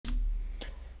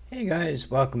Hey guys,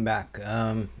 welcome back.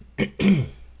 I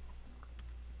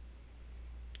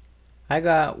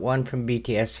got one from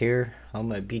BTS here. All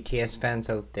my BTS fans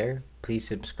out there, please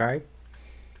subscribe.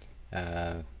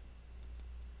 But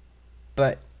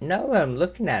now that I'm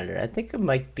looking at it, I think it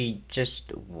might be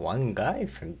just one guy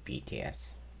from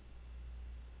BTS.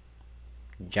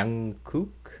 Jung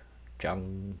Kook?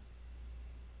 Jung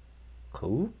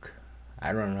Kook?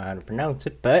 I don't know how to pronounce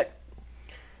it, but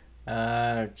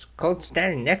it's called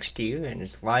Standing Next to You, and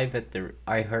it's live at the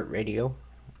iHeartRadio.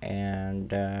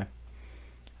 And I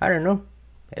don't know,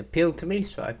 it appealed to me,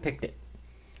 so I picked it.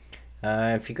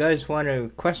 If you guys want to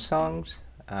request songs,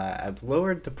 I've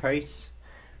lowered the price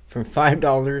from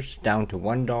 $5 down to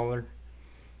 $1.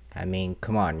 I mean,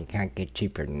 come on, you can't get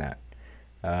cheaper than that.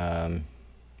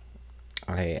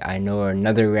 I know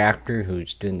another reactor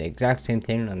who's doing the exact same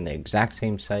thing on the exact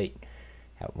same site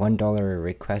at $1 a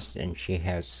request, and she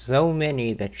has so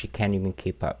many that she can't even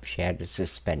keep up. She had to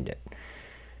suspend it.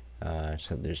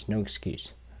 So there's no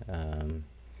excuse.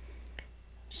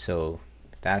 So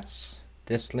that's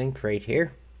this link right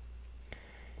here.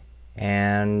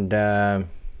 And a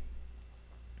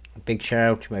big shout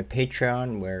out to my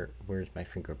Patreon. Where's my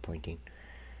finger pointing?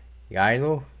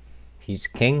 Yilo, he's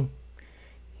king.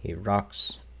 He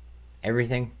rocks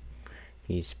everything.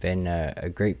 He's been a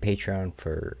great Patreon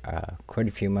for quite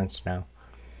a few months now.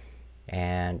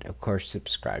 And of course,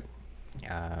 subscribe,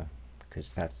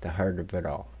 because that's the heart of it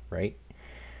all, right?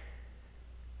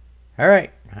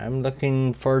 Alright, I'm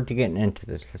looking forward to getting into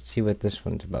this. Let's see what this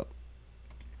one's about.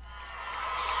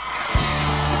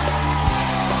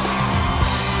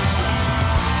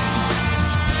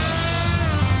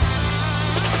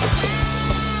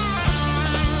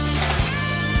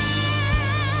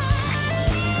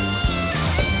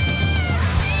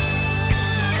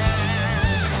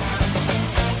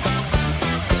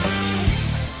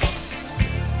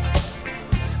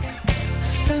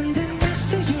 Standing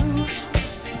next to you,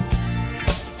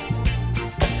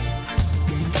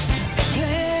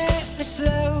 play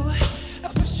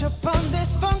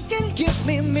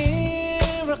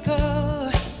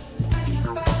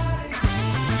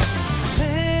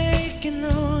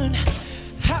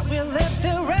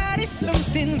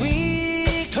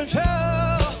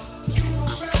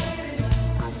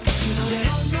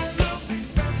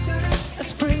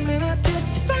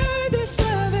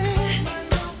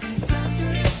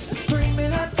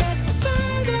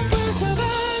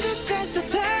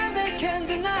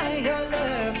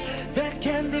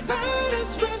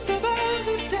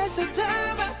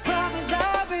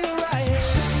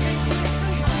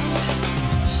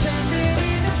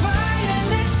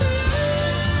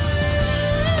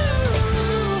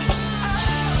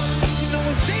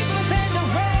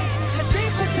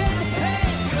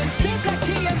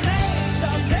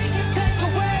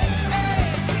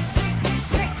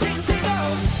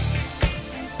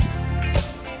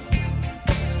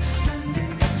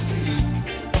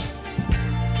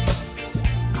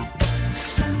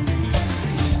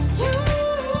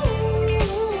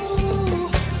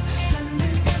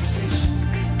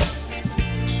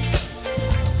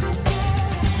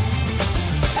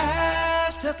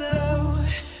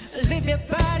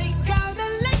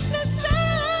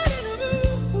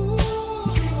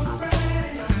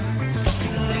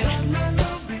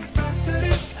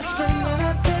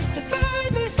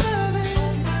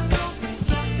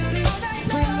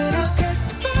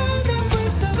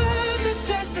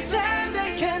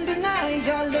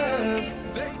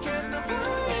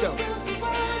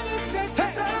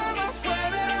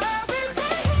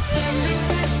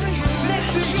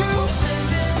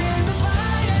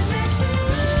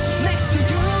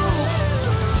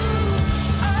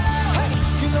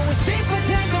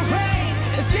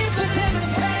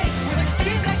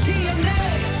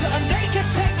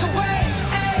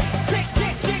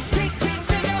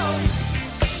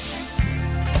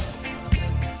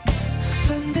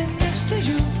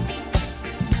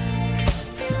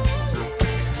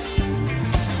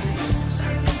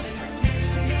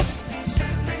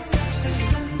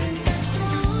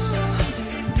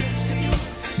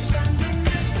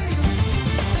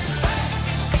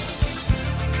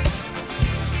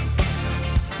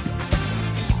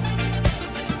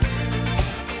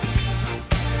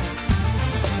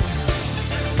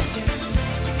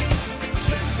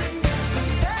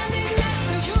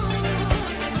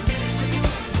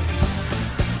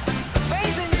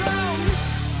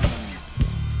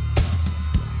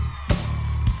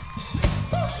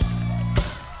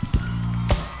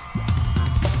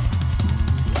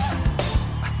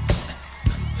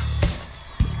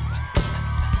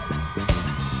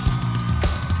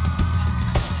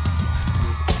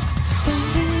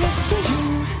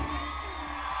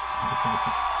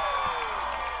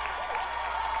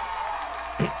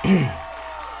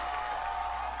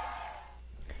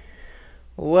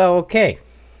Well, okay.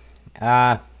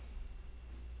 Uh,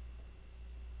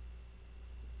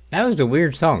 that was a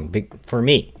weird song for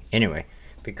me, anyway,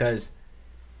 because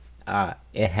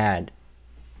it had.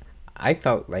 I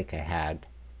felt like I had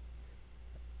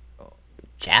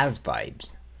jazz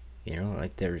vibes,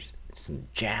 like there's some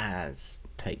jazz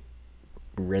type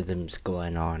rhythms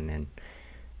going on, and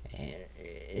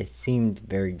it seemed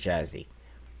very jazzy,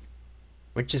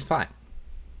 which is fine.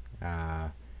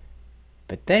 But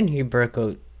then he broke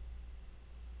out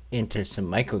into some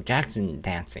Michael Jackson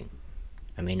dancing.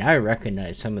 I mean, I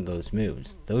recognize some of those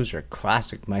moves. Those are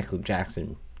classic Michael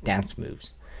Jackson dance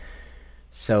moves.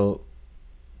 So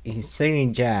he's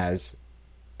singing jazz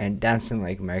and dancing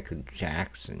like Michael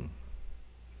Jackson.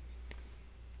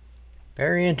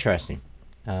 Very interesting.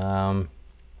 Well,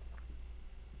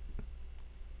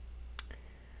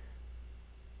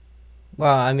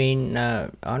 I mean,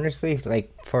 honestly,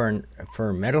 like for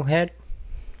a metalhead,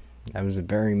 that was a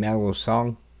very mellow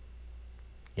song,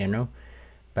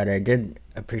 But I did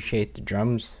appreciate the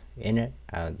drums in it.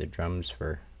 The drums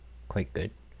were quite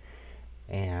good,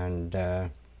 and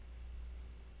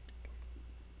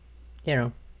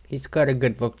he's got a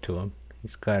good look to him.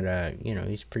 He's got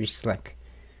he's pretty slick.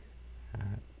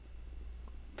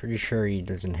 Pretty sure he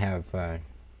doesn't have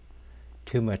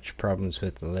too much problems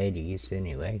with the ladies,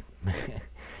 anyway.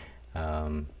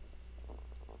 Yeah,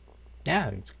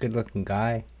 he's a good-looking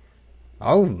guy.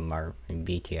 All of them are in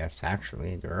BTS,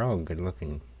 actually. They're all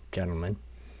good-looking gentlemen.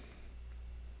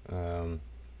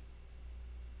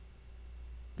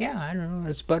 Yeah, I don't know.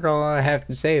 That's about all I have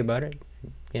to say about it.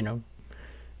 You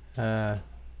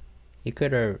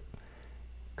could have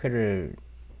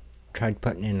tried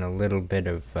putting in a little bit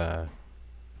of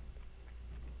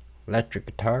electric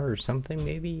guitar or something,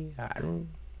 maybe. I don't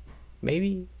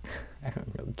know.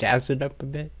 Jazz it up a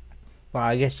bit. Well,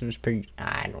 I guess it was pretty.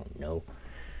 I don't know.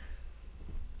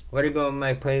 Would it go on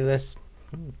my playlist?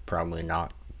 Probably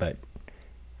not, but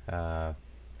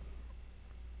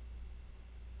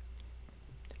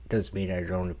does mean I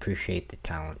don't appreciate the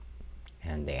talent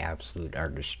and the absolute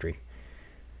artistry.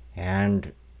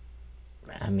 And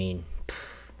I mean,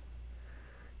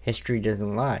 history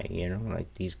doesn't lie,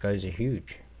 like these guys are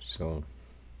huge. So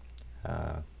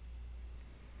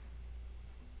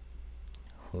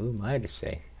who am I to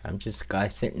say? I'm just a guy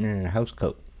sitting in a house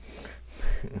coat.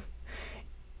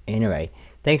 Anyway,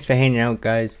 thanks for hanging out,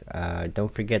 guys.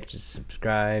 Don't forget to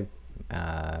subscribe.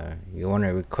 You want to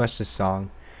request a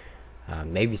song,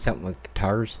 maybe something with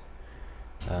guitars,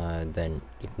 then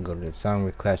you can go to the song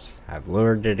requests. I've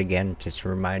lowered it again, just a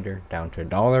reminder, down to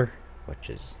 $1, which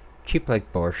is cheap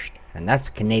like borscht, and that's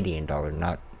a Canadian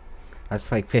dollar,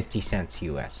 that's like 50 cents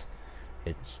US.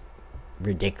 It's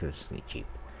ridiculously cheap.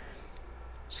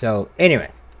 So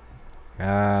anyway,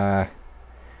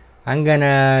 I'm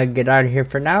gonna get out of here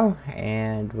for now,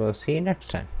 and we'll see you next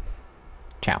time.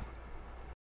 Ciao.